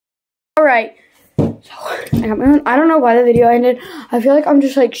right. So, I don't know why the video ended. I feel like I'm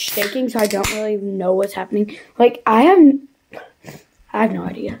just like shaking, so I don't really know what's happening. Like I have no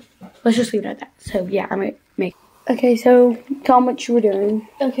idea. Let's just leave it at that. So yeah, I might make. Okay, so tell them what you were doing.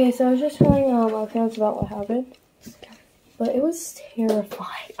 Okay, so I was just telling my parents about what happened, but it was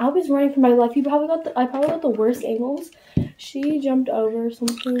terrifying. I was running for my life. I probably got the worst angles. She jumped over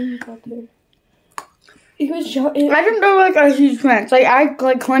something. I jumped over like a huge fence. Like I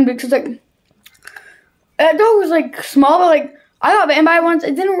climbed because like that dog was like small, but like I got bitten by it once.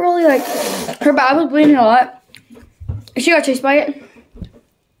 It didn't really like hurt, but I was bleeding a lot. She got chased by it.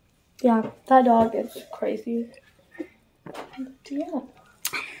 Yeah, that dog is crazy. Yeah.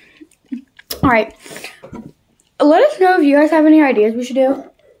 All right. Let us know if you guys have any ideas we should do.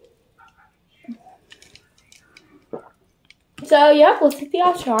 So yeah, let's take the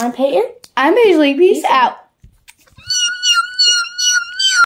outro. I'm Peyton. I'm Paisley. Peace out.